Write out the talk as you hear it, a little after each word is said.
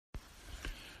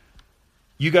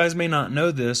You guys may not know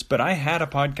this, but I had a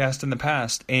podcast in the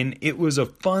past, and it was a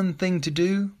fun thing to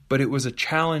do, but it was a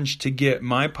challenge to get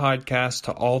my podcast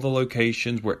to all the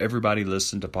locations where everybody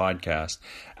listened to podcasts.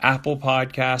 Apple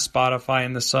Podcasts, Spotify,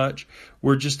 and the such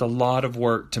were just a lot of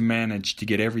work to manage to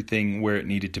get everything where it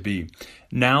needed to be.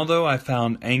 Now, though, I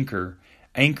found Anchor.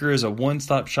 Anchor is a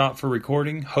one-stop shop for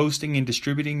recording, hosting, and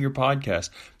distributing your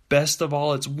podcast. Best of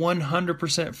all, it's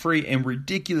 100% free and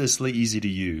ridiculously easy to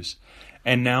use.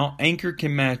 And now Anchor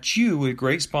can match you with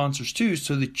great sponsors too,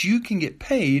 so that you can get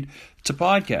paid to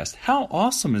podcast. How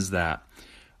awesome is that?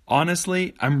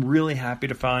 Honestly, I'm really happy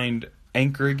to find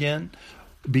Anchor again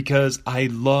because I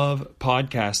love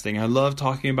podcasting. I love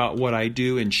talking about what I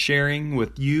do and sharing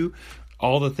with you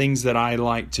all the things that I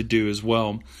like to do as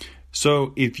well.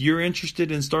 So if you're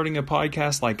interested in starting a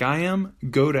podcast like I am,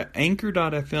 go to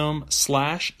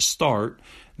anchor.fm/start.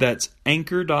 That's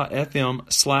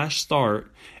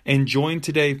anchor.fm/start and join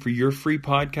today for your free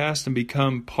podcast and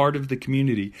become part of the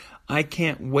community. I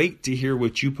can't wait to hear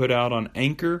what you put out on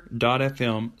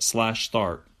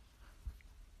anchor.fm/start.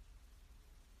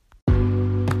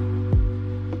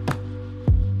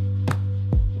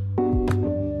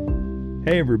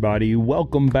 Hey everybody,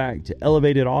 welcome back to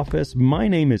Elevated Office. My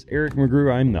name is Eric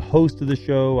McGrew. I'm the host of the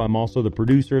show. I'm also the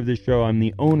producer of this show. I'm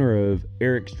the owner of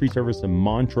Eric's Tree Service in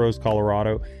Montrose,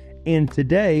 Colorado. And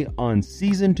today on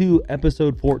Season 2,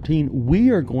 Episode 14, we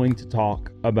are going to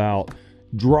talk about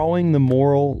drawing the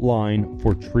moral line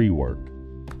for tree work.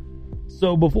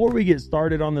 So before we get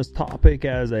started on this topic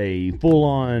as a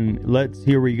full-on,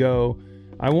 here we go,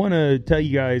 I want to tell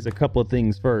you guys a couple of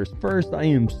things first. First, I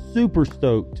am super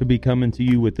stoked to be coming to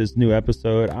you with this new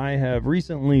episode. I have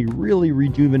recently really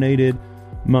rejuvenated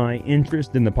my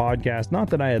interest in the podcast. Not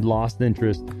that I had lost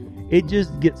interest. It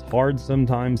just gets hard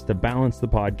sometimes to balance the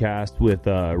podcast with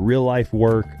real life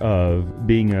work of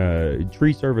being a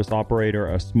tree service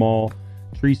operator, a small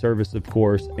tree service, of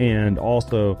course, and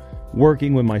also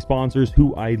working with my sponsors,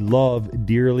 who I love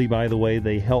dearly, by the way.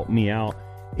 They help me out.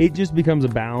 It just becomes a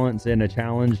balance and a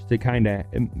challenge to kind of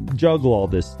juggle all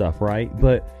this stuff, right?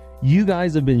 But you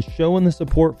guys have been showing the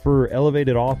support for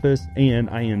Elevated Office, and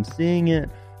I am seeing it.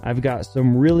 I've got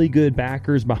some really good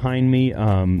backers behind me.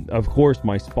 Of course,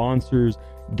 my sponsors,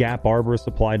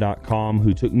 GapArboristSupply.com,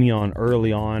 who took me on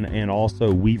early on, and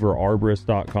also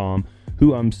WeaverArborist.com,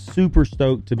 who I'm super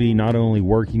stoked to be not only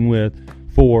working with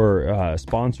for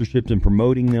sponsorships and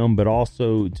promoting them, but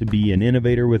also to be an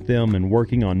innovator with them and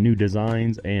working on new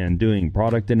designs and doing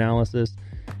product analysis.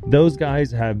 Those guys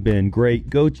have been great.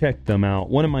 Go check them out.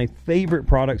 One of my favorite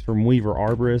products from Weaver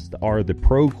Arborist are the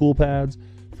Pro Cool Pads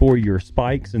for your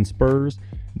spikes and spurs.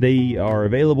 They are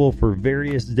available for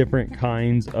various different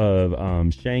kinds of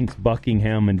shanks,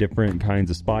 Buckingham, and different kinds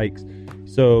of spikes.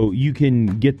 So you can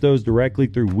get those directly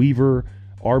through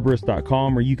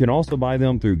WeaverArborist.com, or you can also buy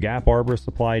them through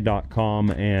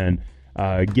GapArboristSupply.com and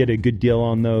get a good deal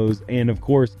on those. And of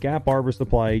course, Gap Arbor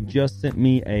Supply just sent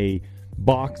me a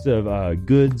box of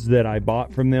goods that I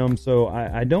bought from them. So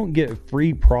I don't get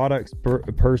free products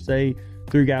per se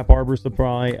through Gap Arbor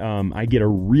Supply. I get a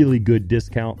really good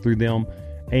discount through them.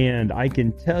 And I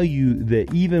can tell you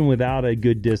that even without a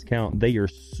good discount, they are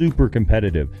super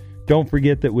competitive. Don't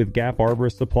forget that with Gap Arbor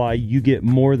Supply, you get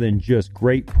more than just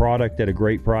great product at a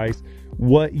great price.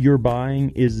 What you're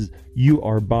buying is you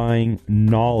are buying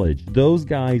knowledge. Those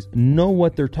guys know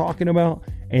what they're talking about,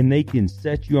 and they can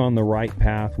set you on the right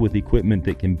path with equipment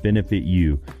that can benefit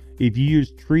you. If you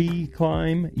use Tree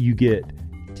Climb, you get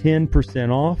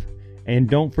 10% off. And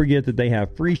don't forget that they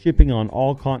have free shipping on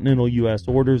all continental U.S.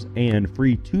 orders and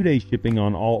free 2-day shipping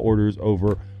on all orders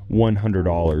over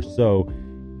 $100. So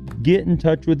get in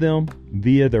touch with them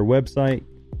via their website,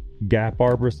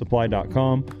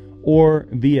 GapArboristSupply.com, or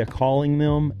via calling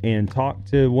them and talk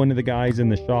to one of the guys in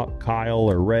the shop, Kyle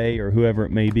or Ray or whoever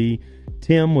it may be.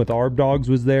 Tim with Arb Dogs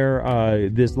was there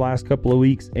this last couple of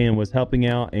weeks and was helping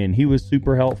out, and he was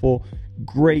super helpful.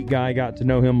 Great guy, got to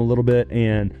know him a little bit,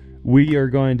 and we are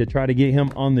going to try to get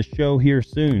him on the show here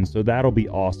soon, so that'll be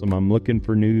awesome. I'm looking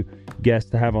for new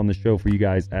guests to have on the show for you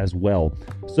guys as well.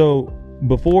 So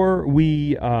before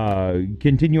we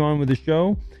continue on with the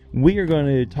show, we are going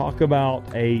to talk about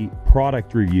a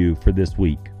product review for this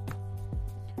week.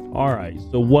 All right,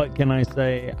 so what can I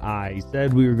say? I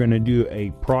said we were going to do a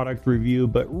product review,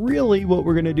 but really what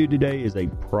we're going to do today is a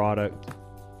product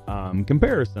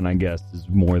comparison, I guess, is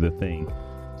more the thing.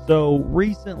 So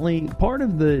recently, part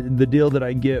of the deal that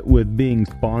I get with being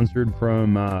sponsored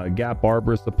from Gap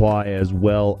Arbor Supply as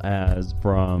well as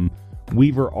from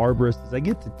Weaver Arborist is I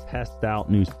get to test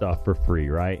out new stuff for free,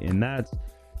 right? And that's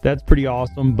pretty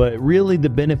awesome. But really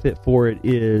the benefit for it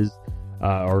is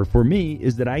or for me,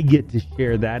 is that I get to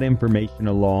share that information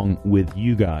along with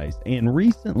you guys. And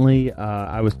recently,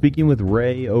 I was speaking with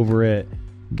Ray over at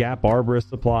Gap Arborist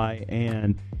Supply,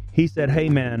 and he said, "Hey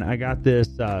man, I got this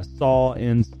saw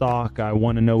in stock. I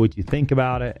want to know what you think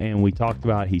about it." And we talked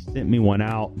about, he sent me one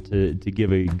out to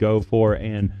give a go for,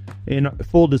 and in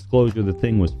full disclosure, the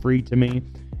thing was free to me.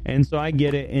 And so I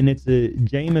get it, and it's a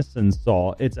Jameson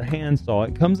saw. It's a hand saw.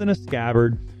 It comes in a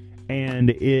scabbard, and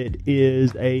it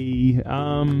is a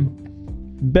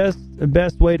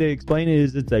best way to explain it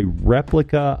is it's a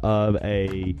replica of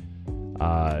a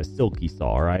silky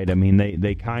saw, right? I mean,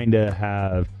 they kind of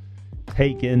have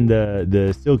taken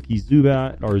the silky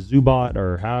Zubat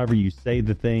or however you say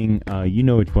the thing, you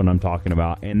know which one I'm talking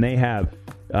about, and they have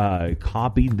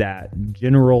copied that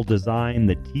general design.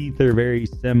 The teeth are very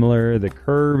similar, the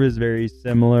curve is very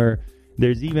similar.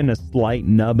 There's even a slight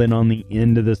nubbin on the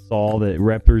end of the saw that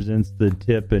represents the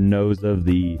tip and nose of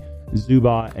the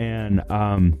Zubat. And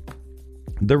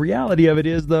the reality of it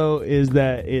is, though, is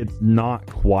that it's not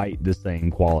quite the same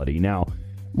quality. Now,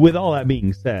 with all that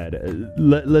being said,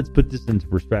 let's put this into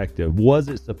perspective. Was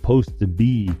it supposed to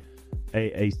be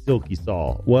a silky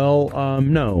saw? Well,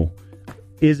 no.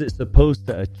 Is it supposed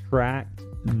to attract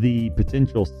the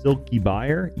potential silky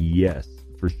buyer? Yes,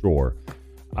 for sure.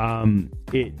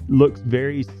 It looks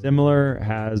very similar,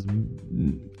 has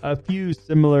a few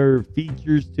similar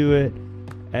features to it.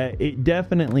 It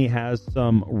definitely has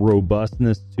some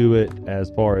robustness to it as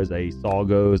far as a saw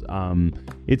goes.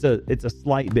 It's a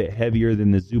slight bit heavier than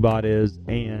the Zubat is,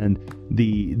 and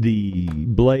the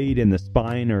blade and the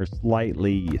spine are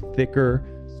slightly thicker,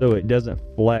 so it doesn't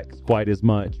flex quite as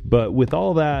much. But with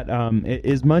all that,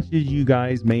 as much as you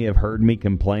guys may have heard me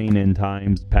complain in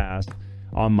times past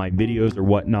on my videos or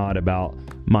whatnot about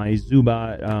my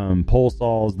Zubat pole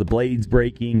saws, the blades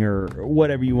breaking or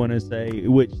whatever you want to say,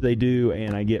 which they do,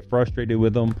 and I get frustrated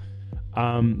with them,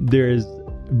 there is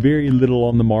very little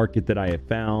on the market that I have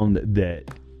found that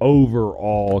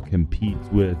overall competes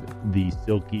with the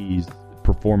Silky's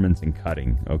performance in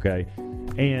cutting, okay?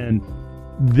 And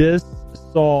this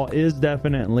saw is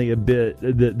definitely a bit,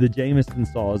 the Jameson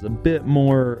saw is a bit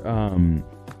more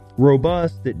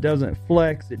robust. It doesn't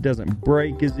flex, it doesn't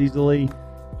break as easily,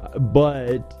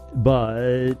 but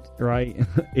right,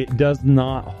 it does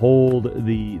not hold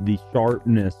the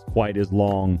sharpness quite as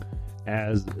long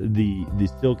as the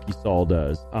silky saw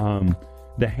does.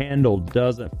 The handle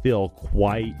doesn't feel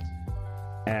quite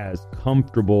as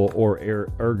comfortable or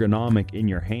ergonomic in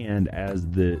your hand as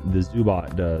the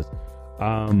Zubat does.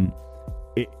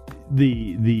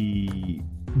 The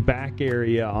back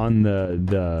area on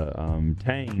the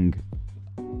Tang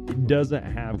doesn't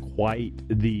have quite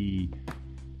the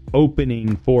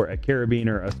opening for a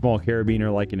carabiner, a small carabiner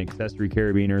like an accessory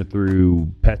carabiner through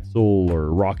Petzl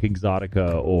or Rock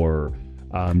Exotica or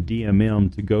DMM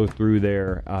to go through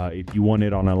there if you want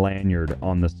it on a lanyard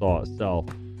on the saw itself.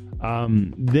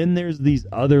 Then there's these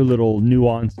other little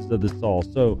nuances of the saw.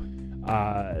 So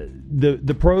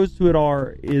the pros to it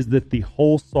is that the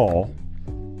whole saw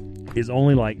is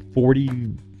only like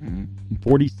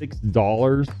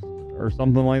 $46 or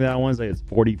something like that. I want to say it's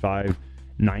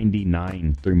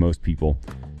 $45.99 through most people,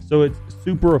 so it's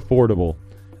super affordable.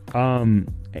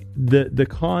 The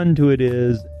con to it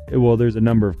is, well, there's a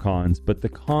number of cons, but the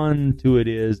con to it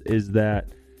is that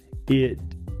it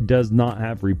does not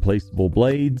have replaceable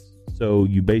blades, so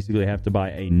you basically have to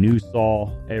buy a new saw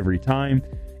every time.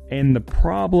 And the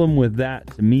problem with that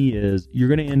to me is you're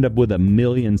going to end up with a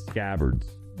million scabbards,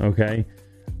 okay,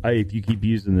 if you keep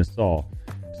using this saw.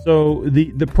 So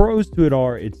the pros to it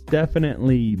are, it's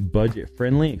definitely budget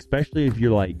friendly, especially if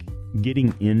you're like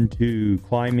getting into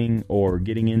climbing or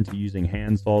getting into using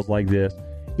hand saws like this.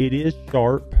 It is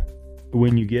sharp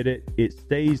when you get it. It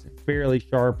stays fairly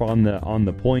sharp on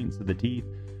the points of the teeth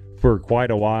for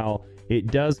quite a while. It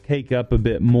does cake up a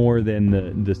bit more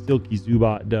than the Silky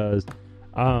Zubat does.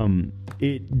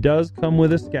 It does come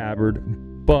with a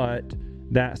scabbard, but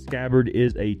that scabbard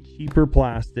is a cheaper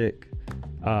plastic.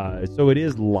 So it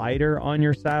is lighter on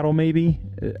your saddle, maybe.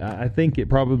 I think it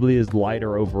probably is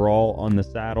lighter overall on the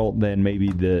saddle than maybe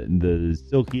the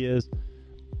Silky is.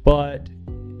 But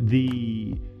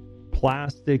the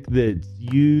plastic that's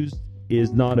used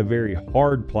is not a very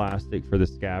hard plastic for the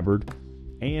scabbard,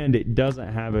 and it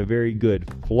doesn't have a very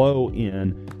good flow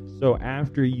in. So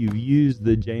after you've used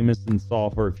the Jameson saw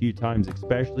for a few times,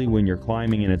 especially when you're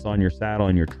climbing and it's on your saddle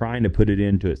and you're trying to put it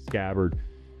into its scabbard,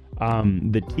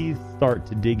 the teeth start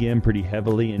to dig in pretty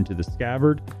heavily into the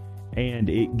scabbard, and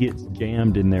it gets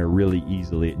jammed in there really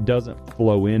easily. It doesn't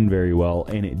flow in very well,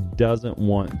 and it doesn't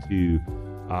want to,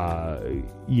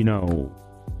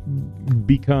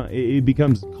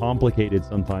 becomes complicated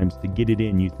sometimes to get it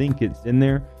in. You think it's in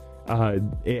there.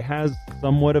 It has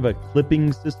somewhat of a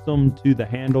clipping system to the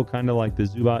handle, kind of like the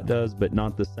Zubat does, but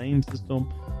not the same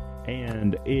system.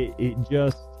 And it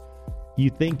just, you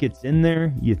think it's in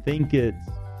there, you think it's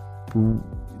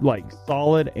like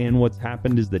solid, and what's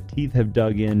happened is the teeth have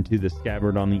dug into the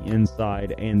scabbard on the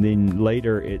inside, and then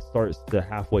later it starts to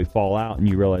halfway fall out, and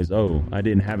you realize, oh, I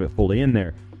didn't have it fully in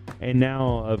there. And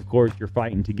now, of course, you're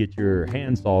fighting to get your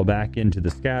handsaw back into the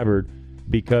scabbard,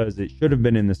 because it should have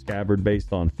been in the scabbard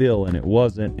based on feel, and it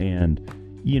wasn't. And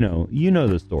you know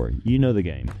the story, you know the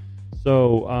game.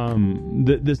 So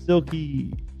the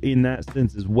Silky in that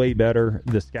sense is way better.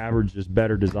 The scabbard's just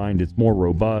better designed, it's more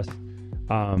robust.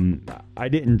 I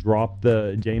didn't drop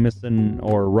the Jameson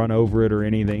or run over it or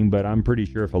anything, but I'm pretty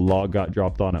sure if a log got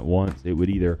dropped on it once, it would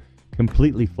either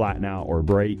completely flatten out or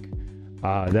break.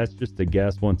 That's just a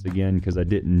guess once again, because I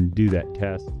didn't do that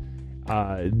test.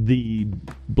 The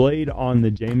blade on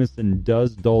the Jameson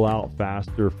does dull out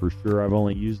faster for sure. I've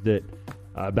only used it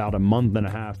about a month and a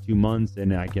half, 2 months,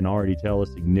 and I can already tell a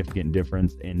significant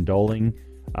difference in dulling.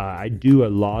 I do a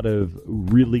lot of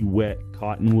really wet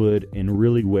cottonwood and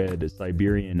really wet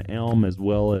Siberian elm, as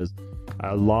well as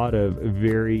a lot of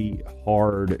very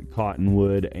hard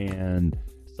cottonwood and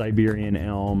Siberian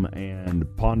elm and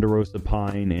ponderosa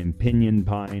pine and pinyon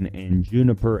pine and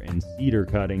juniper and cedar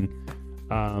cutting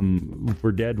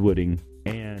for deadwooding.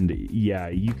 And yeah,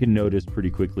 you can notice pretty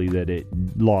quickly that it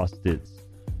lost its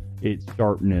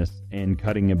sharpness and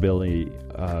cutting ability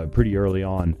pretty early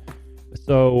on.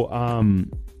 So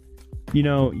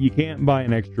you can't buy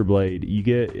an extra blade. You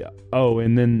get,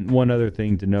 and then one other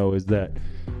thing to know is that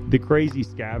the crazy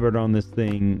scabbard on this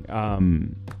thing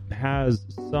has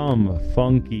some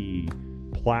funky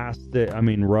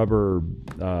rubber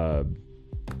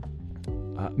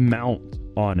mount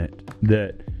on it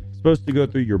that's supposed to go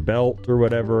through your belt or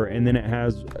whatever, and then it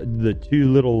has the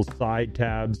two little side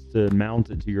tabs to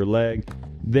mount it to your leg.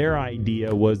 Their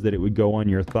idea was that it would go on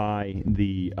your thigh.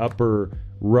 The upper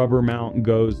rubber mount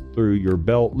goes through your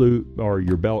belt loop, or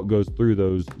your belt goes through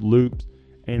those loops,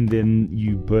 and then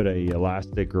you put a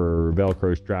elastic or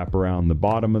Velcro strap around the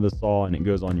bottom of the saw, and it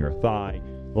goes on your thigh,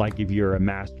 like if you're a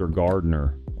master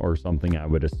gardener or something, I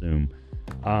would assume.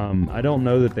 I don't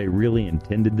know that they really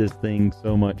intended this thing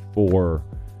so much for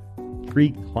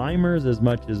tree climbers as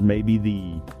much as maybe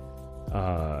the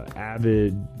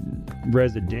avid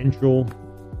residential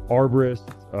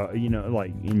arborists,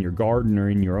 like in your garden or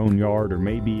in your own yard, or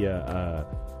maybe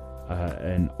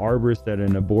an arborist at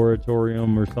an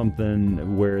arboretorium or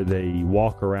something where they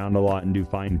walk around a lot and do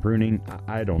fine pruning.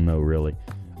 I don't know really.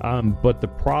 But the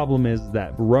problem is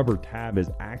that rubber tab is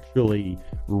actually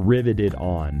riveted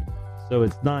on, so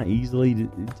it's not easily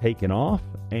taken off,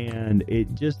 and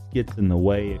it just gets in the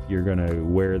way if you're going to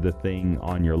wear the thing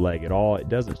on your leg at all. It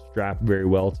doesn't strap very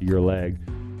well to your leg,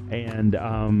 and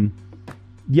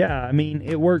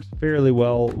it works fairly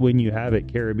well when you have it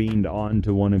carabined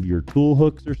onto one of your tool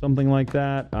hooks or something like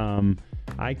that.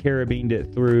 I carabined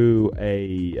it through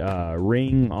a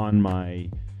ring on my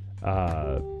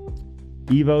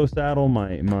Evo saddle,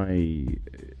 my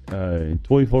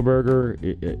Teufelberger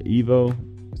Evo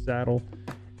saddle,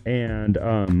 and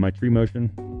my Tree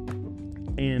Motion,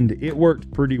 and it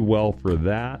worked pretty well for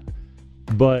that.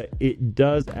 But it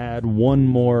does add one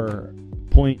more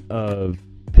point of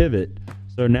pivot.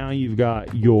 So now you've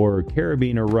got your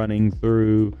carabiner running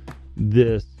through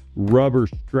this rubber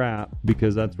strap,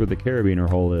 because that's where the carabiner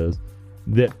hole is,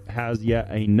 that has yet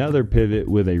another pivot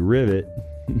with a rivet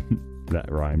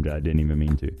that rhymed, I didn't even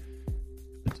mean to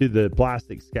the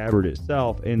plastic scabbard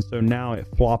itself, and so now it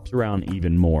flops around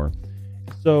even more.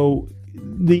 So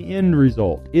the end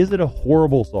result, is it a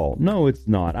horrible saw? No, it's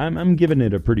not. I'm giving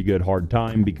it a pretty good hard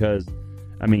time, because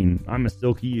I'm a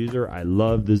Silky user. I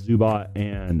love the Zubat,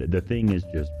 and the thing is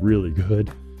just really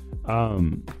good.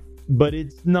 But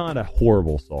it's not a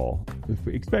horrible saw,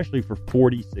 especially for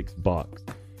 $46.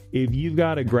 If you've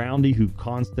got a groundie who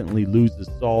constantly loses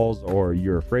saws, or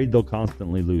you're afraid they'll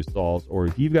constantly lose saws, or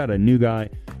if you've got a new guy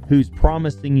who's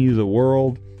promising you the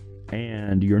world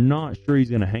and you're not sure he's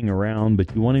going to hang around,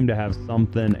 but you want him to have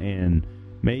something, and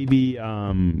maybe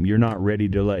you're not ready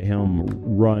to let him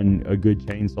run a good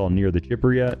chainsaw near the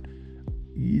chipper yet,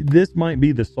 this might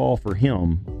be the saw for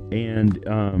him. And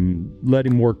let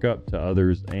him work up to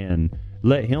others and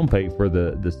let him pay for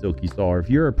the Silky saw. Or if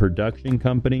you're a production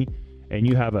company and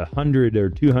you have 100 or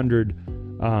 200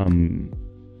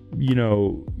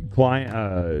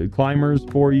 climbers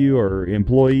for you, or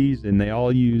employees, and they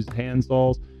all use hand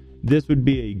saws, this would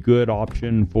be a good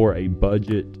option for a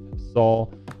budget saw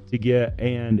to get.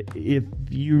 And if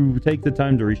you take the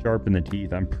time to resharpen the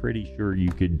teeth, I'm pretty sure you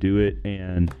could do it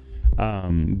and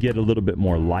get a little bit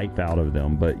more life out of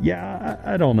them. But yeah,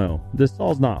 I don't know. This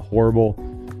saw's not horrible.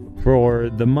 For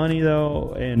the money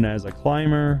though, and as a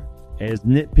climber, as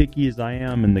nitpicky as I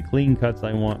am and the clean cuts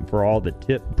I want for all the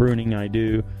tip pruning I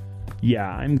do, yeah,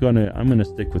 I'm gonna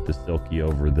stick with the Silky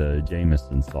over the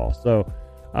Jameson saw. So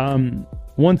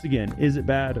once again, is it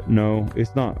bad? No,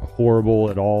 it's not horrible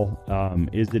at all.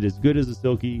 Is it as good as the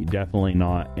Silky? Definitely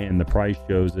not. And the price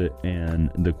shows it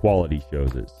and the quality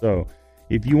shows it. So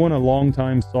if you want a long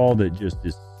time saw that just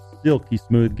is silky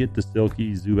smooth, get the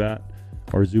Silky Zubat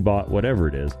or Zubat, whatever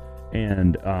it is,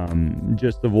 and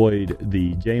just avoid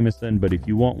the Jameson. But if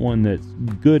you want one that's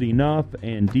good enough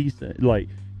and decent, like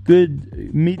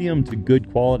good, medium to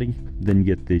good quality, then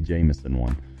get the Jameson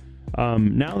one.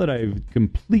 Now that I've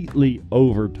completely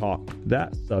over-talked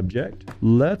that subject,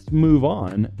 let's move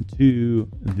on to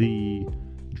the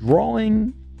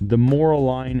drawing the moral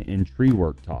line in tree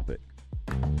work topic.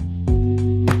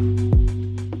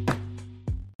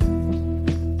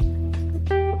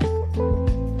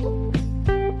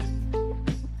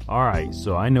 All right,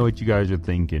 so I know what you guys are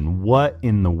thinking. What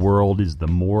in the world is the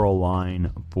moral line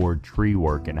for tree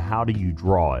work, and how do you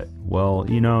draw it? Well,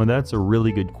 that's a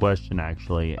really good question,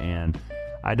 actually, and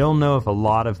I don't know if a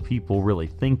lot of people really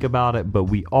think about it, but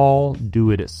we all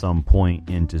do it at some point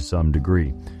and to some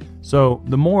degree. So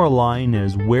the moral line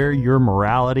is where your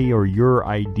morality or your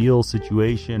ideal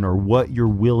situation or what you're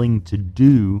willing to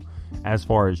do as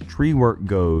far as tree work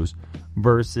goes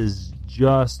versus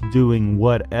just doing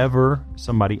whatever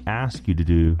somebody asks you to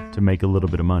do to make a little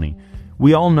bit of money.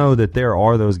 We all know that there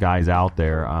are those guys out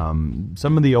there.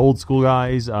 Some of the old school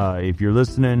guys, if you're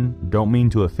listening, don't mean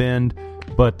to offend,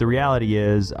 but the reality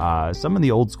is some of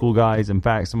the old school guys, in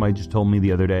fact, somebody just told me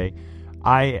the other day,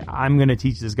 I'm going to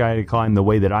teach this guy to climb the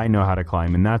way that I know how to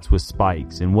climb, and that's with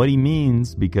spikes. And what he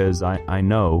means, because I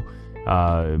know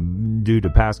due to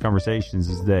past conversations,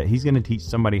 is that he's going to teach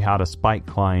somebody how to spike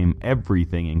climb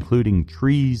everything, including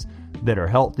trees that are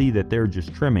healthy that they're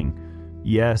just trimming.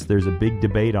 Yes, there's a big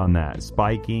debate on that.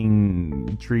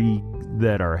 Spiking trees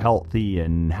that are healthy,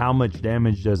 and how much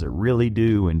damage does it really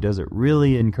do, and does it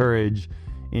really encourage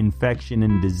infection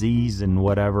and disease and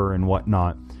whatever and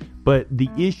whatnot. But the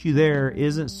issue there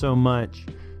isn't so much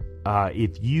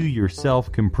if you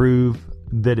yourself can prove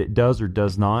that it does or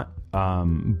does not,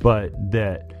 but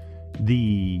that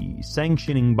the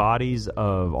sanctioning bodies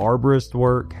of arborist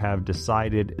work have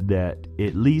decided that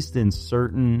at least in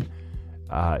certain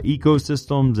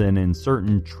ecosystems and in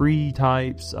certain tree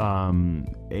types,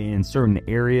 in certain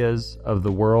areas of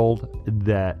the world,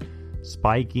 that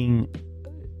spiking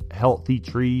healthy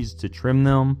trees to trim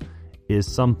them is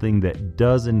something that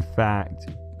does in fact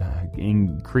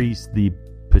increase the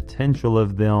potential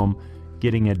of them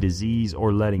getting a disease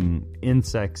or letting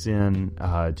insects in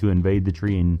to invade the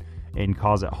tree and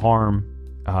cause it harm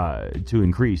to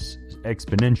increase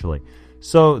exponentially.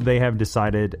 So they have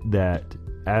decided that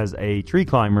as a tree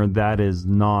climber, that is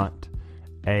not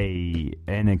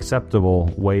an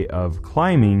acceptable way of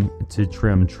climbing to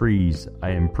trim trees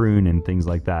and prune and things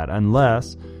like that,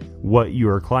 unless what you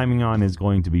are climbing on is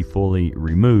going to be fully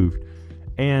removed.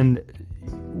 And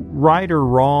right or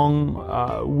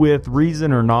wrong, with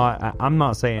reason or not, I'm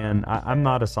not saying, I'm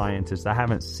not a scientist. I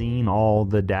haven't seen all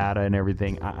the data and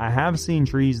everything. I have seen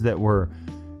trees that were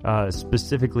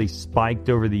specifically spiked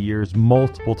over the years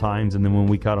multiple times, and then when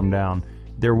we cut them down,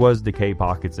 there was decay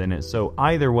pockets in it. So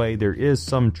either way, there is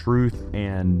some truth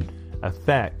and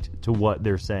effect to what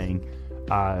they're saying.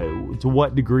 To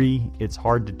what degree, it's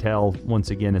hard to tell.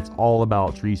 Once again, it's all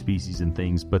about tree species and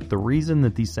things. But the reason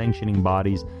that these sanctioning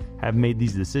bodies have made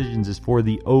these decisions is for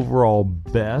the overall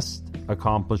best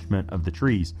accomplishment of the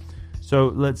trees. So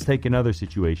let's take another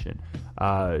situation.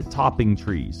 Topping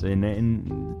trees.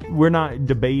 And we're not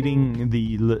debating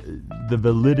the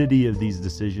validity of these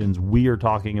decisions. We are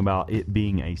talking about it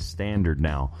being a standard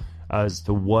now as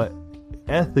to what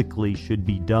ethically should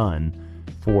be done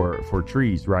for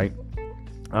trees, right?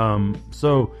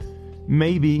 So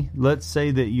maybe let's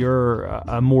say that you're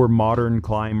a more modern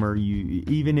climber. You,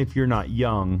 even if you're not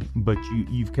young, but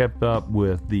you've kept up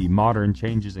with the modern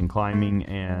changes in climbing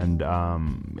and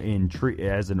in tree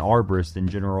as an arborist in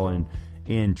general, and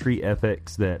in tree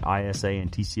ethics that ISA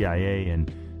and TCIA and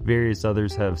various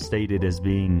others have stated as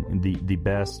being the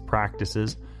best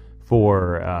practices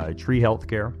for tree health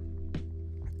care.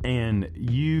 And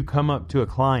you come up to a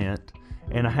client,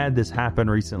 and I had this happen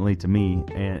recently to me,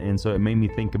 and so it made me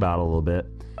think about it a little bit.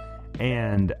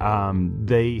 And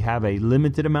they have a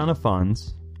limited amount of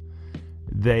funds.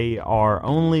 they are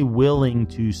only willing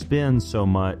to spend so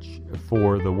much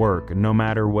for the work, no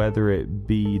matter whether it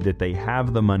be that they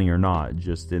have the money or not.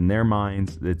 Just in their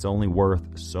minds, it's only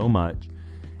worth so much.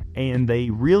 And they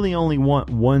really only want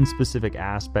one specific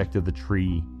aspect of the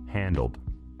tree handled.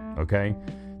 Okay?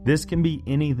 This can be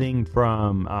anything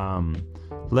from,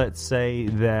 let's say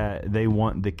that they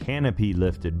want the canopy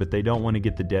lifted, but they don't want to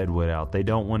get the deadwood out. They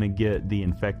don't want to get the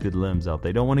infected limbs out.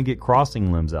 They don't want to get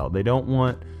crossing limbs out. They don't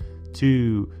want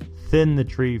to thin the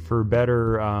tree for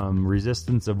better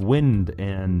resistance of wind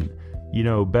and,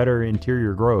 better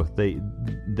interior growth.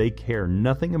 They care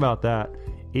nothing about that.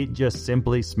 It just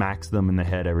simply smacks them in the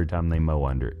head every time they mow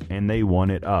under it, and they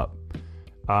want it up.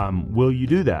 Will you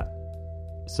do that?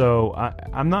 So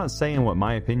I'm not saying what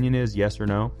my opinion is, yes or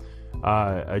no.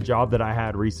 A job that I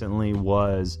had recently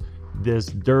was this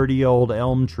dirty old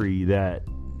elm tree that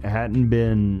hadn't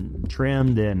been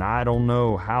trimmed in I don't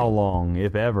know how long,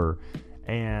 if ever.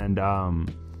 And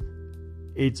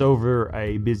it's over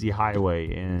a busy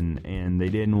highway, and they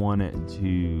didn't want it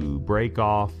to break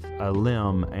off a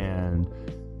limb and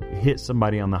hit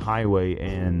somebody on the highway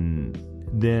and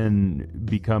then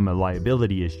become a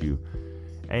liability issue.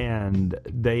 And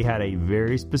they had a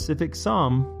very specific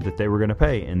sum that they were going to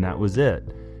pay, and that was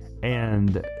it.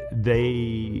 And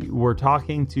they were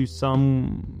talking to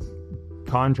some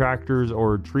contractors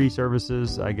or tree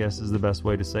services, I guess is the best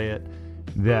way to say it,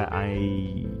 that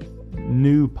I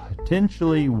knew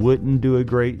potentially wouldn't do a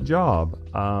great job.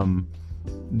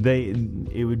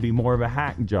 It would be more of a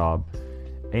hack job.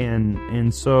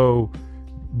 And so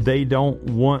they don't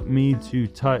want me to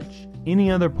touch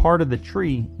any other part of the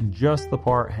tree, just the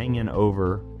part hanging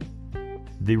over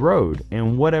the road,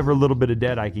 and whatever little bit of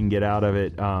dead I can get out of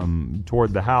it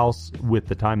toward the house with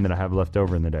the time that I have left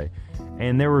over in the day.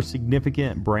 And there were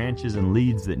significant branches and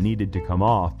leaves that needed to come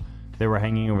off. They were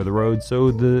hanging over the road.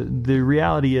 So the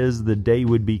reality is the day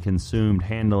would be consumed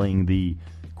handling the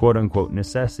quote-unquote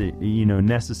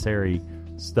necessary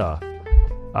stuff.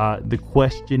 The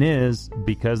question is,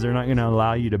 because they're not going to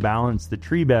allow you to balance the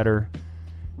tree better,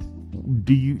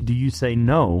 do you say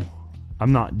no,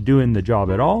 I'm not doing the job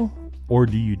at all, or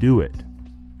do you do it?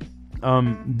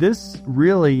 This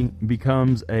really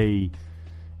becomes an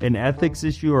ethics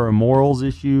issue or a morals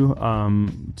issue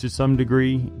to some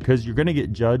degree, because you're going to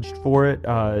get judged for it.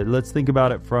 Let's think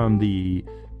about it from the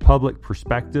public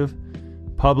perspective.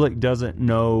 Public doesn't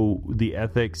know the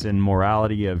ethics and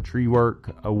morality of tree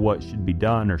work, what should be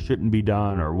done or shouldn't be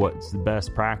done, or what's the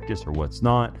best practice or what's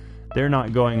not. They're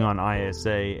not going on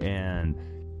ISA and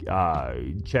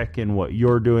checking what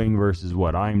you're doing versus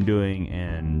what I'm doing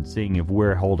and seeing if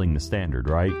we're holding the standard,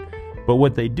 right? But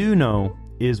what they do know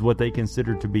is what they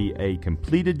consider to be a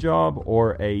completed job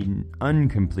or an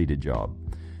uncompleted job.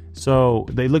 So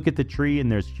they look at the tree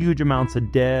and there's huge amounts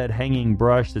of dead hanging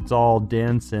brush that's all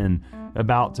dense and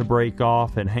about to break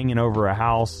off and hanging over a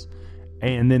house.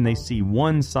 And then they see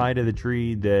one side of the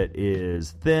tree that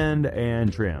is thinned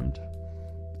and trimmed.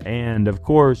 And of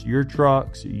course, your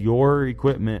trucks, your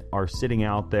equipment are sitting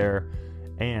out there,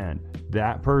 and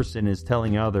that person is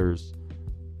telling others,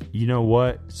 you know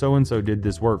what, so-and-so did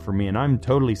this work for me, and I'm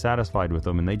totally satisfied with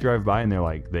them. And they drive by and they're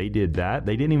like, they did that?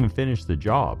 They didn't even finish the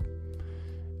job.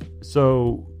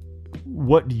 So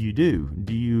what do you do?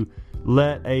 Do you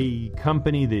let a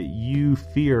company that you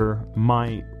fear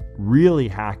might really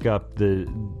hack up the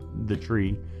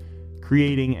tree,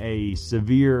 creating a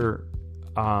severe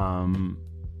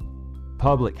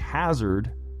public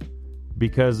hazard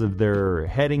because of their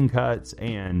heading cuts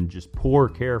and just poor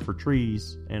care for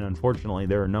trees? And unfortunately,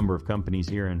 there are a number of companies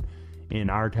here in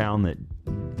our town that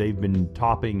they've been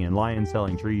topping and lion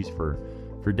selling trees for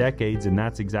decades, and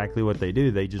that's exactly what they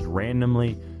do. They just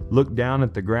randomly look down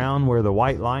at the ground where the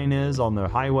white line is on the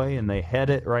highway, and they head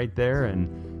it right there,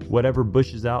 and whatever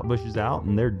bushes out,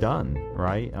 and they're done,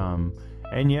 right?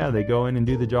 And yeah, they go in and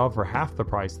do the job for half the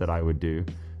price that I would do,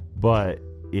 but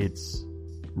it's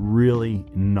really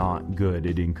not good.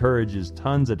 It encourages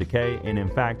tons of decay, and in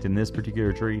fact, in this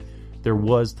particular tree, there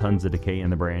was tons of decay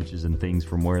in the branches and things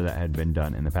from where that had been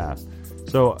done in the past.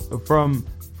 So from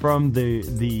the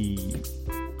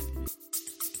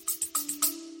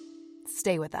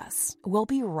Stay with us. We'll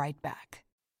be right back.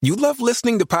 You love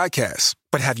listening to podcasts,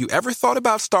 but have you ever thought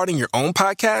about starting your own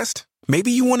podcast?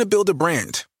 Maybe you want to build a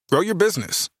brand, grow your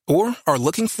business, or are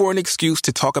looking for an excuse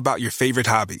to talk about your favorite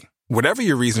hobby. Whatever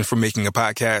your reason for making a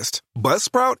podcast,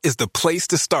 Buzzsprout is the place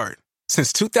to start.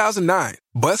 Since 2009,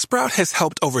 Buzzsprout has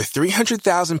helped over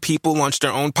 300,000 people launch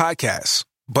their own podcasts.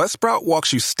 Buzzsprout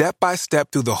walks you step by step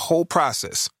through the whole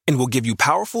process and will give you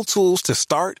powerful tools to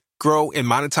start, grow, and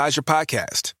monetize your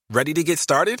podcast. Ready to get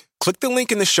started? Click the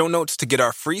link in the show notes to get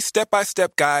our free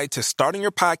step-by-step guide to starting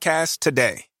your podcast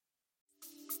today.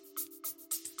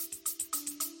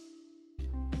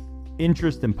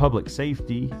 Interest in public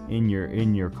safety in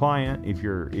your client, if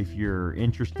you're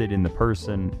interested in the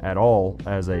person at all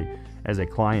as a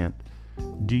client,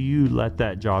 do you let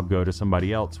that job go to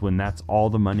somebody else when that's all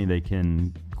the money they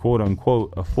can quote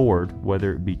unquote afford,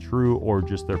 whether it be true or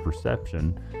just their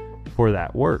perception for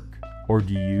that work? Or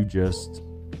do you just,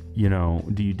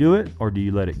 do you do it or do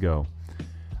you let it go?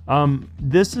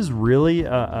 This is really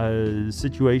a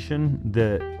situation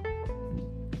that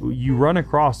you run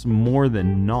across more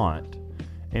than not,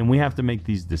 and we have to make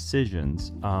these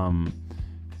decisions.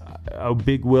 A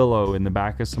big willow in the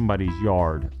back of somebody's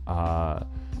yard,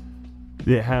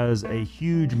 it has a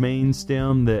huge main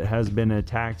stem that has been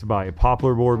attacked by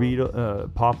poplar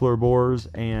borers,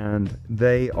 and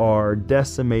they are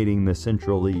decimating the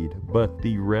central lead. But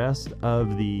the rest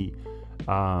of the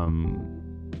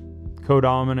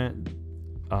codominant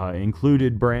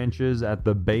included branches at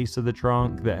the base of the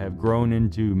trunk that have grown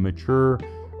into mature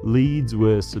leads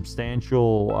with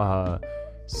substantial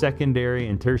secondary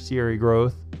and tertiary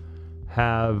growth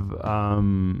have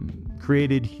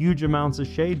created huge amounts of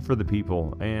shade for the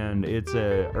people. And it's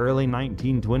a early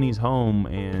 1920s home,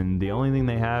 and the only thing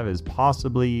they have is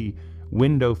possibly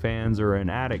window fans or an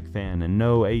attic fan and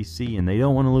no AC, and they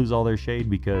don't want to lose all their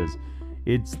shade because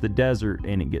it's the desert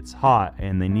and it gets hot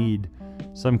and they need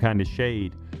some kind of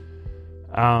shade.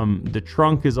 The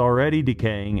trunk is already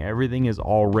decaying. Everything is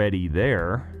already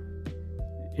there.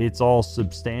 It's all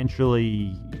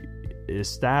substantially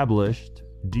established.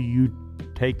 Do you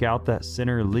take out that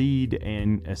center lead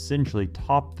and essentially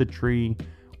top the tree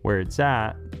where it's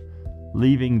at,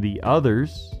 leaving the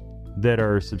others that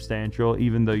are substantial,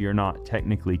 even though you're not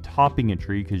technically topping a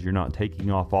tree because you're not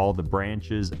taking off all the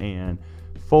branches and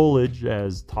foliage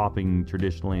as topping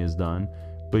traditionally is done,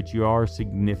 but you are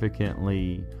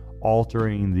significantly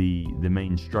altering the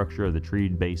main structure of the tree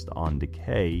based on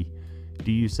decay?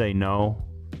 Do you say, no,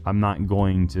 I'm not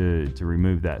going to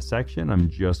remove that section, I'm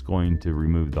just going to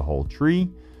remove the whole tree?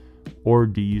 Or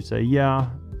do you say, yeah,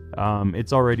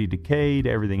 it's already decayed,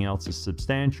 everything else is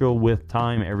substantial, with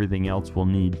time everything else will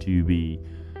need to be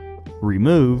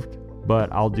removed,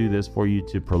 but I'll do this for you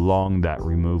to prolong that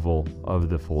removal of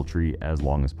the full tree as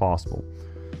long as possible?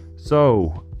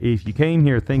 So if you came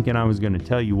here thinking I was going to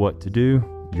tell you what to do,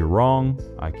 you're wrong.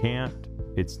 I can't.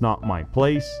 It's not my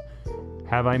place.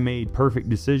 Have I made perfect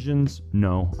decisions?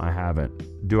 No, I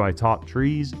haven't. Do I top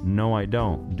trees? No, I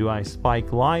don't. Do I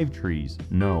spike live trees?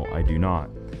 No, I do not.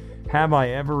 Have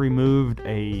I ever removed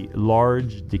a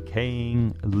large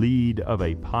decaying lead of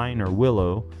a pine or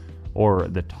willow, or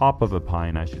the top of a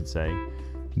pine, I should say,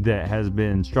 that has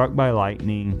been struck by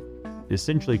lightning,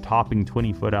 essentially topping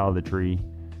 20 foot out of the tree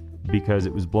because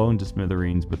it was blown to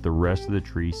smithereens, but the rest of the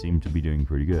tree seemed to be doing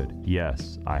pretty good?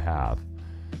 Yes, I have.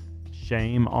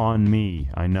 Shame on me.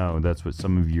 I know that's what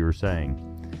some of you are saying.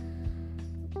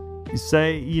 You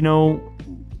say,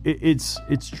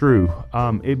 it's true.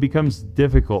 It becomes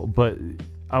difficult, but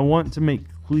I want to make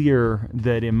clear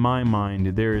that in my mind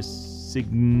there is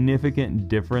significant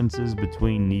differences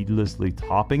between needlessly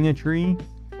topping a tree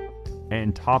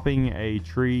and topping a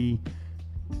tree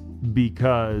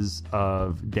because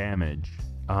of damage.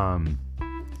 In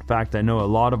fact, I know a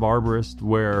lot of arborists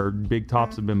where big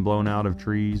tops have been blown out of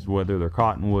trees, whether they're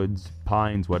cottonwoods,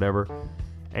 pines, whatever,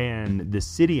 and the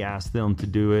city asked them to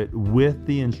do it with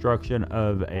the instruction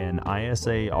of an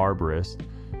ISA arborist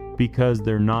because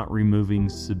they're not removing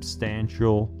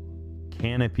substantial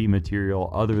canopy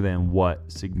material other than what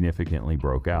significantly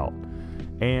broke out.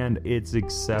 And it's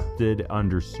accepted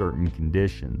under certain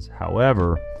conditions.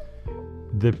 However,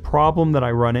 the problem that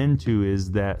I run into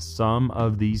is that some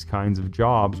of these kinds of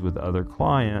jobs with other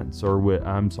clients, or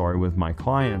with my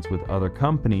clients with other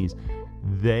companies,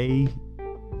 they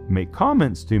make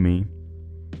comments to me.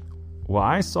 Well,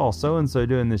 I saw so-and-so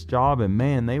doing this job, and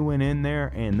man, they went in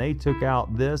there and they took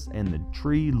out this and the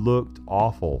tree looked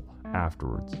awful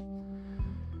afterwards.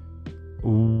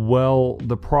 Well,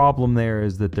 the problem there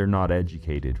is that they're not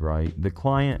educated, right? The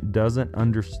client doesn't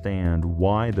understand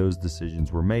why those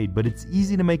decisions were made, but it's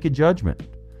easy to make a judgment.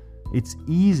 It's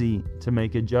easy to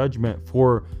make a judgment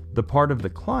for the part of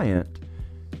the client.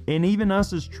 And even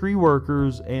us as tree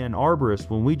workers and arborists,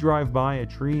 when we drive by a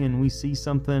tree and we see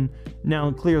something, now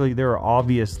clearly there are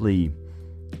obviously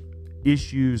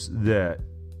issues that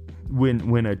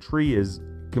when a tree is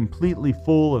completely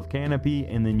full of canopy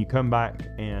and then you come back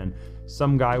and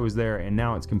some guy was there and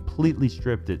now it's completely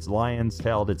stripped, it's lion's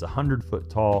tailed, it's 100 foot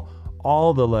tall,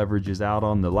 all the leverage is out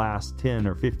on the last 10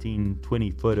 or 15,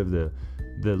 20 foot of the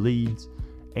leads,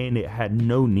 and it had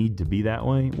no need to be that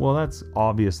way, well, that's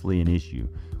obviously an issue.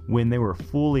 When they were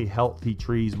fully healthy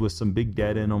trees with some big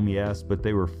dead in them, yes, but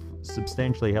they were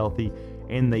substantially healthy,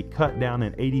 and they cut down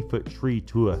an 80-foot tree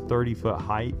to a 30-foot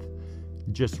height,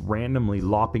 just randomly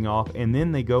lopping off, and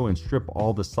then they go and strip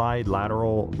all the side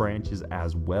lateral branches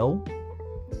as well.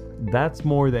 That's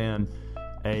more than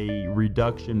a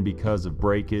reduction because of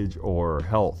breakage or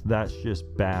health. That's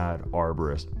just bad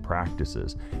arborist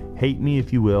practices. Hate me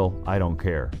if you will, I don't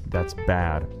care. That's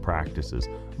bad practices.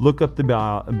 Look up the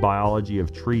biology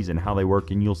of trees and how they work,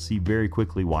 and you'll see very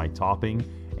quickly why topping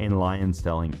and lion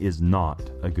stelling is not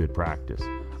a good practice.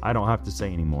 I don't have to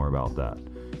say any more about that.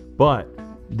 But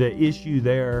the issue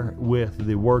there with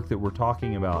the work that we're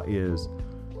talking about is,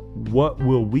 what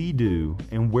will we do,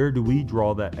 and where do we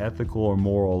draw that ethical or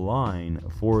moral line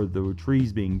for the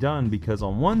trees being done? Because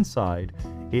on one side,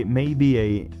 it may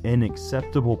be an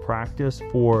acceptable practice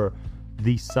for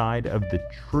the side of the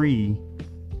tree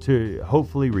to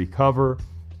hopefully recover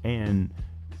and,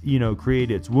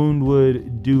 create its wound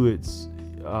wood, do its,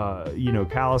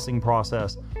 callousing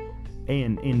process,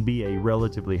 and be a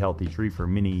relatively healthy tree for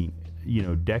many,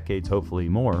 decades, hopefully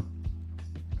more.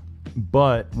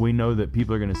 But we know that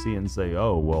people are going to see it and say,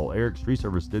 oh, well, Eric's Tree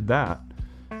Service did that.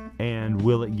 And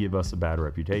will it give us a bad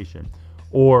reputation?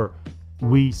 Or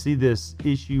we see this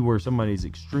issue where somebody's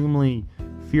extremely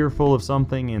fearful of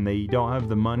something and they don't have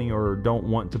the money or don't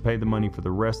want to pay the money for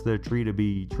the rest of their tree to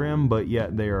be trimmed, but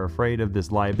yet they are afraid of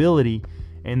this liability.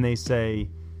 And they say,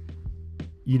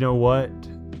 you know what?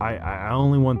 I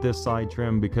only want this side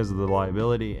trimmed because of the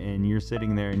liability. And you're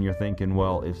sitting there and you're thinking,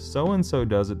 well, if so-and-so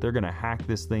does it, they're going to hack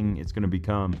this thing. It's going to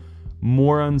become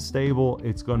more unstable.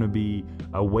 It's going to be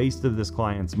a waste of this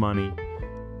client's money.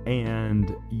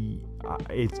 And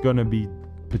it's going to be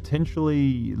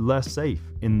potentially less safe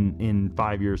in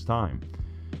 5 years' time.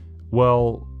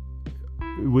 Well,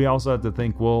 we also have to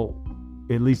think, well,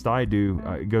 at least I do,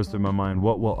 it goes through my mind,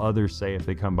 what will others say if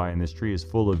they come by and this tree is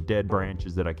full of dead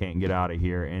branches that I can't get out of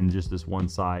here, and just this one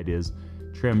side is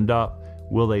trimmed up?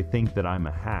 Will they think that I'm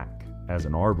a hack as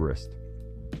an arborist?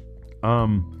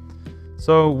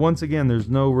 So once again, there's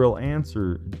no real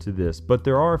answer to this, but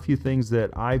there are a few things that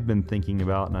I've been thinking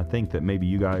about, and I think that maybe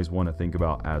you guys want to think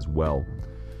about as well.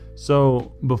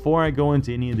 So before I go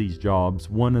into any of these jobs,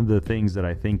 one of the things that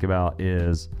I think about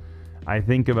is I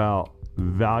think about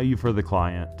value for the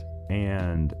client,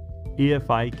 and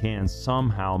if I can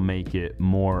somehow make it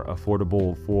more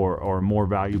affordable for, or more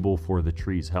valuable for, the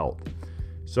tree's health.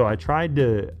 So I try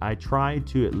to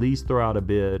at least throw out a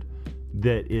bid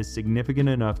that is significant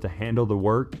enough to handle the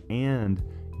work and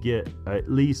get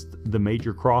at least the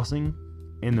major crossing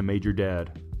and the major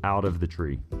dead out of the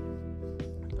tree.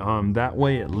 That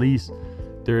way, at least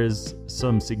there is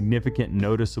some significant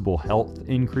noticeable health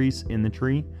increase in the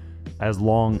tree, as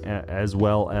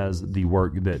well as the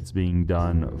work that's being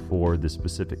done for the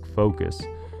specific focus.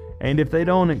 And if they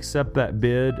don't accept that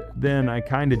bid, then I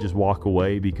kind of just walk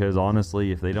away, because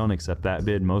honestly, if they don't accept that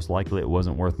bid, most likely it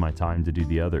wasn't worth my time to do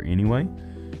the other anyway.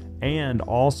 And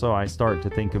also I start to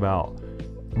think about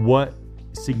what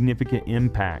significant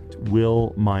impact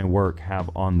will my work have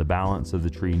on the balance of the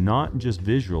tree, not just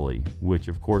visually, which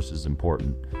of course is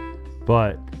important,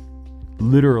 but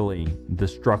literally the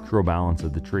structural balance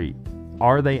of the tree.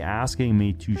 Are they asking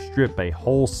me to strip a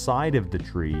whole side of the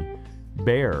tree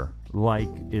bare, like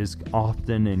is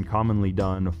often and commonly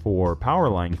done for power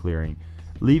line clearing,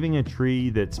 leaving a tree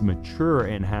that's mature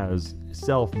and has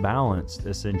self-balanced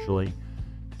essentially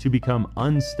to become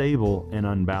unstable and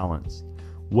unbalanced?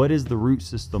 What is the root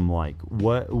system like?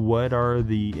 What are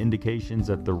the indications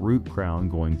at the root crown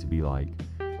going to be like?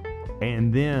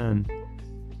 And then,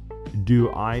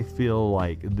 do I feel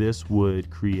like this would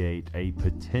create a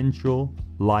potential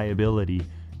liability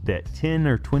that 10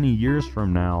 or 20 years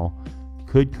from now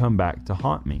could come back to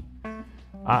haunt me?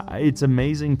 It's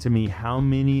amazing to me how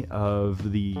many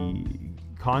of the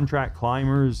contract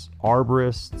climbers,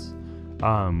 arborists,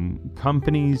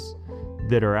 companies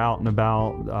that are out and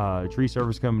about, tree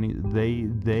service companies,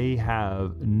 they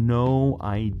have no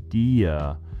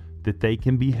idea that they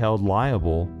can be held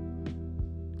liable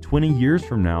 20 years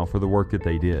from now for the work that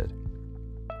they did.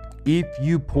 If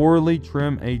you poorly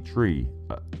trim a tree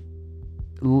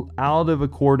out of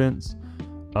accordance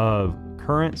of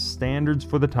current standards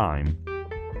for the time,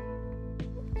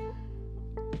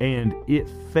 and it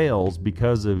fails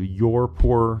because of your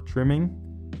poor trimming,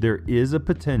 there is a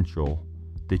potential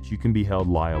that you can be held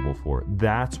liable for it.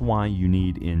 That's why you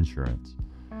need insurance.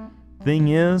 Thing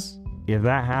is, if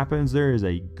that happens, there is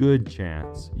a good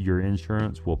chance your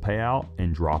insurance will pay out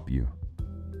and drop you.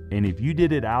 And if you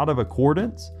did it out of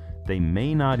accordance, they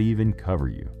may not even cover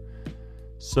you.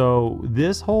 So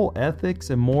this whole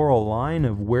ethics and moral line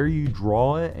of where you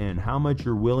draw it and how much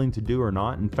you're willing to do or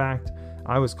not. In fact,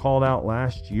 I was called out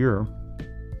last year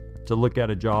to look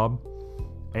at a job,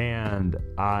 and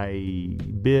I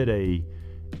bid a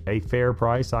fair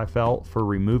price, I felt, for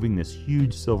removing this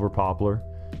huge silver poplar.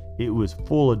 It was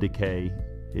full of decay.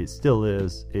 It still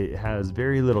is. It has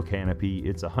very little canopy.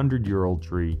 It's a 100-year-old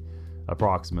tree,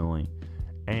 approximately.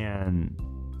 And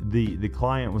the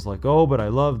client was like, oh, but I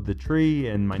love the tree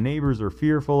and my neighbors are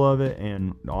fearful of it.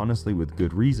 And honestly, with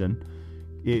good reason.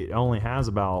 It only has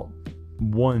about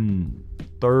 1/3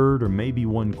 or maybe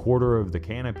 1/4 of the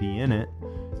canopy in it.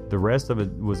 The rest of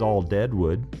it was all dead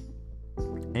wood.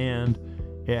 And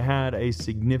it had a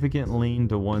significant lean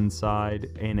to one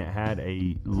side, and it had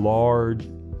a large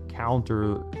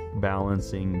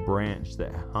counterbalancing branch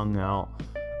that hung out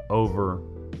over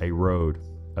a road,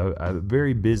 a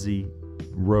very busy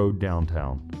road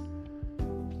downtown.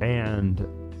 And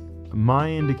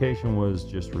my indication was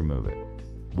just remove it.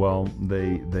 Well,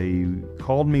 they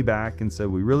called me back and said,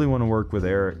 we really want to work with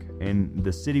Eric, and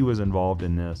the city was involved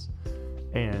in this.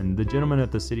 And the gentleman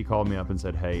at the city called me up and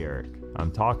said, hey, Eric,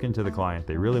 I'm talking to the client.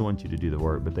 They really want you to do the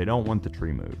work, but they don't want the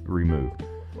tree removed.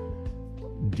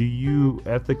 Do you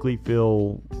ethically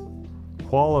feel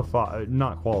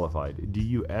not qualified? Do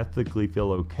you ethically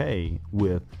feel okay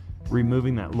with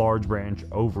removing that large branch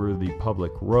over the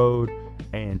public road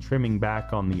and trimming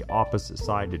back on the opposite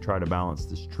side to try to balance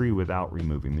this tree without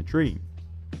removing the tree?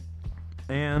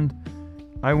 And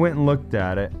I went and looked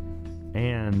at it,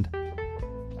 and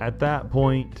at that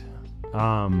point,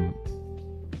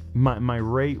 my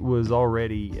rate was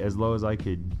already as low as I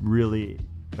could really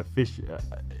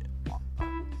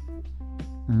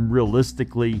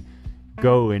realistically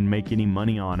go and make any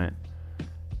money on it.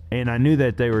 And I knew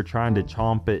that they were trying to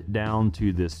chomp it down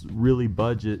to this really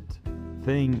budget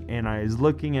thing, and I was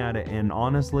looking at it, and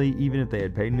honestly, even if they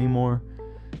had paid me more,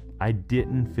 I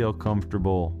didn't feel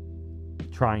comfortable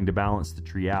trying to balance the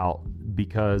tree out,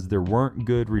 because there weren't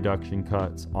good reduction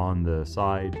cuts on the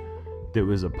side that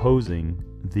was opposing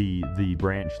the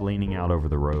branch leaning out over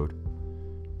the road.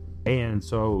 And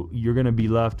so you're going to be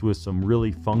left with some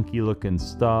really funky looking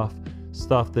stuff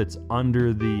that's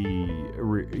under the,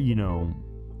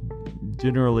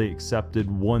 generally accepted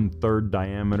 1/3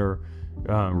 diameter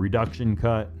reduction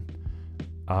cut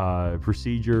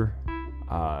procedure.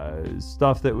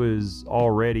 Stuff that was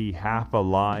already half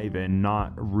alive and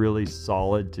not really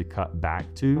solid to cut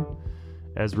back to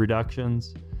as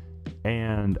reductions,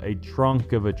 and a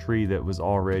trunk of a tree that was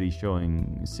already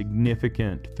showing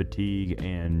significant fatigue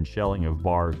and shelling of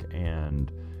bark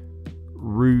and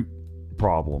root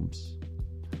problems.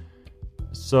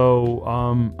 So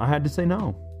I had to say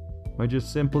no. I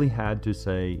just simply had to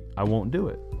say I won't do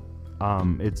it.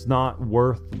 It's not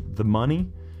worth the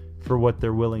money for what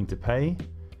they're willing to pay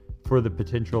for the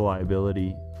potential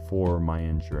liability for my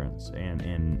insurance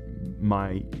and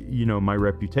my my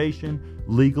reputation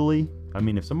legally. I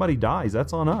mean, if somebody dies,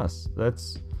 that's on us.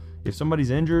 If somebody's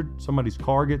injured, somebody's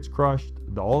car gets crushed,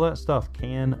 all that stuff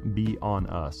can be on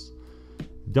us.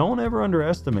 Don't ever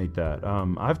underestimate that.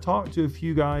 I've talked to a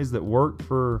few guys that work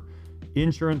for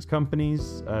insurance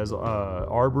companies as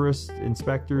arborist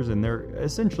inspectors, and they're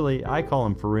essentially, I call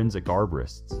them forensic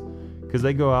arborists, because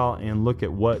they go out and look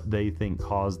at what they think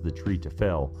caused the tree to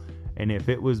fail. And if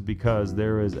it was because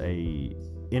there was a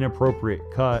inappropriate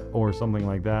cut or something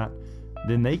like that,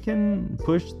 then they can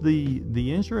push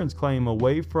the insurance claim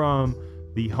away from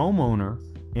the homeowner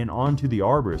and onto the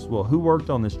arborist. Well, who worked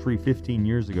on this tree 15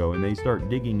 years ago? And they start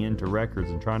digging into records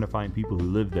and trying to find people who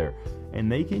live there,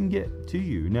 and they can get to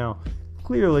you. Now,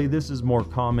 clearly this is more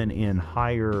common in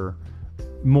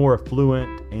more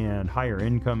affluent and higher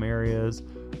income areas,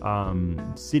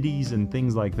 cities and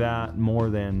things like that, more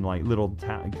than like little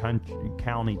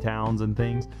county towns and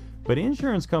things. But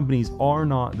insurance companies are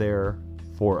not there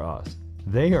for us.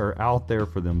 They are out there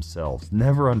for themselves.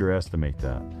 Never underestimate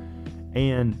that.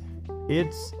 And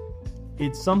it's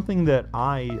something that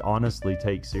I honestly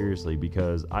take seriously,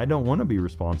 because I don't want to be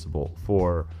responsible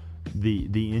for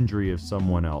the injury of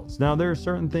someone else. Now, there are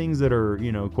certain things that are,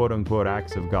 quote unquote,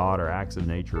 acts of God or acts of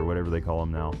nature or whatever they call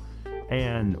them now,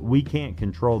 and we can't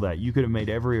control that. You could have made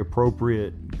every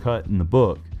appropriate cut in the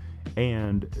book,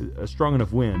 and a strong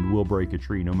enough wind will break a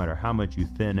tree, no matter how much you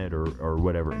thin it or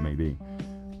whatever it may be.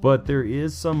 But there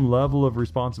is some level of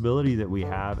responsibility that we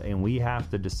have, and we have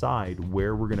to decide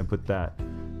where we're going to put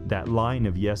that line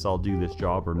of, yes, I'll do this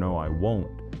job, or no, I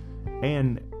won't.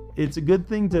 And it's a good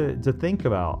thing to think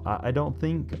about. I don't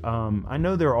think, I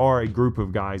know there are a group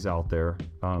of guys out there,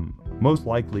 most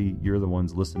likely you're the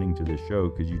ones listening to this show,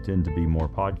 because you tend to be more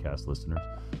podcast listeners,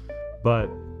 but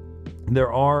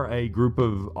There are a group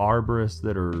of arborists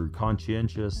that are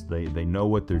conscientious. They know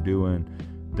what they're doing.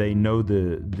 They know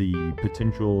the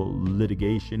potential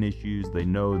litigation issues. They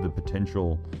know the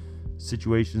potential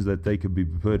situations that they could be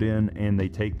put in, and they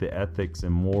take the ethics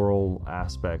and moral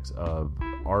aspects of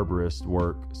arborist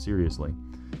work seriously.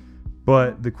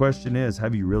 But the question is,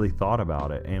 have you really thought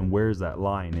about it, and where's that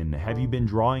line? And have you been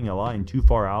drawing a line too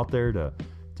far out there to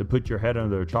put your head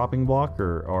under a chopping block,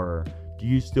 or do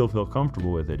you still feel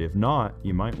comfortable with it? If not,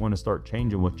 you might want to start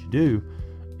changing what you do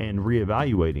and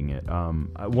reevaluating it.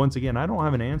 Once again, I don't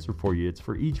have an answer for you. It's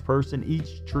for each person,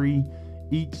 each tree,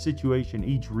 each situation,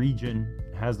 each region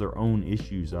has their own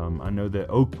issues. I know that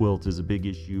oak wilt is a big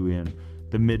issue in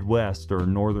the Midwest or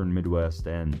northern Midwest,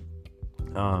 and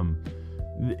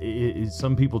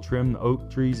some people trim the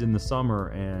oak trees in the summer,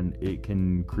 and it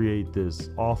can create this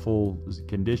awful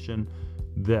condition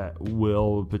that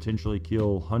will potentially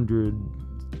kill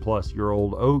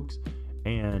 100-plus-year-old oaks,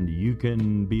 and you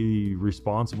can be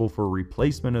responsible for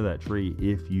replacement of that tree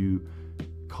if you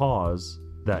cause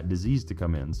that disease to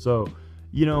come in. So,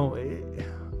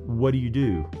 what do you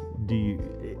do?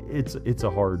 It's a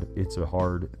hard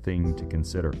thing to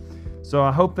consider. So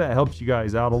I hope that helps you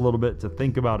guys out a little bit to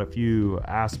think about a few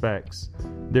aspects.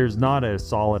 There's not a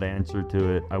solid answer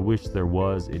to it. I wish there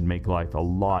was. It'd make life a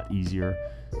lot easier.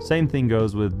 Same thing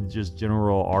goes with just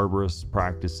general arborist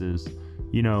practices.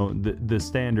 The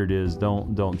standard is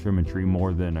don't trim a tree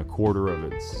more than a quarter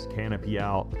of its canopy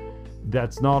out.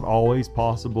 That's not always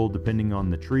possible depending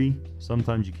on the tree.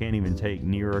 Sometimes you can't even take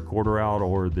near a quarter out,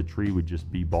 or the tree would just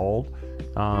be bald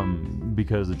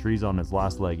because the tree's on its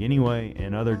last leg anyway.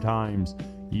 And other times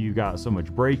you got so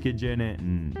much breakage in it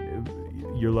and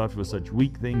you're left with such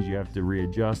weak things, you have to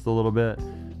readjust a little bit.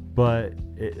 But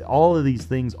all of these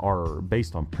things are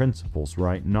based on principles,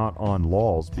 right? Not on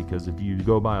laws, because if you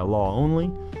go by a law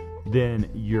only, then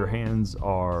your hands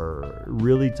are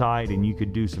really tied and you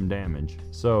could do some damage.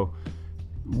 So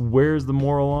where's the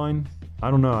moral line? I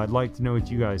don't know. I'd like to know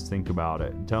what you guys think about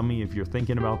it. Tell me if you're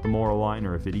thinking about the moral line,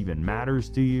 or if it even matters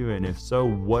to you, and if so,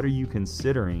 what are you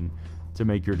considering to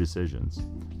make your decisions?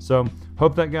 So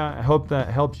hope that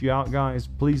helps you out, guys.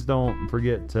 Please don't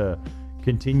forget to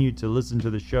continue to listen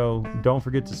to the show. Don't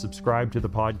forget to subscribe to the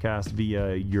podcast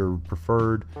via your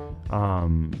preferred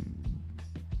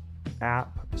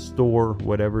app store,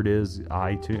 whatever it is,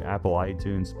 iTunes, Apple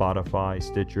iTunes, Spotify,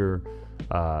 Stitcher,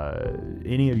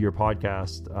 any of your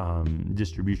podcast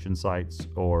distribution sites,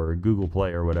 or Google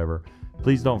Play or whatever.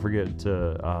 Please don't forget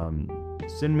to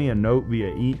send me a note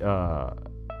via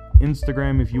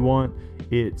Instagram if you want.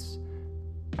 It's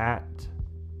at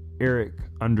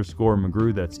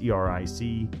Eric_McGrew. That's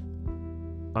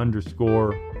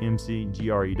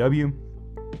ERIC_MCGREW.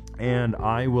 And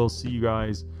I will see you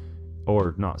guys,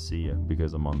 or not see you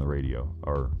because I'm on the radio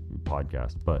or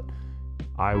podcast, but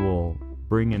I will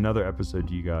bring another episode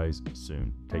to you guys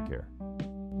soon. Take care.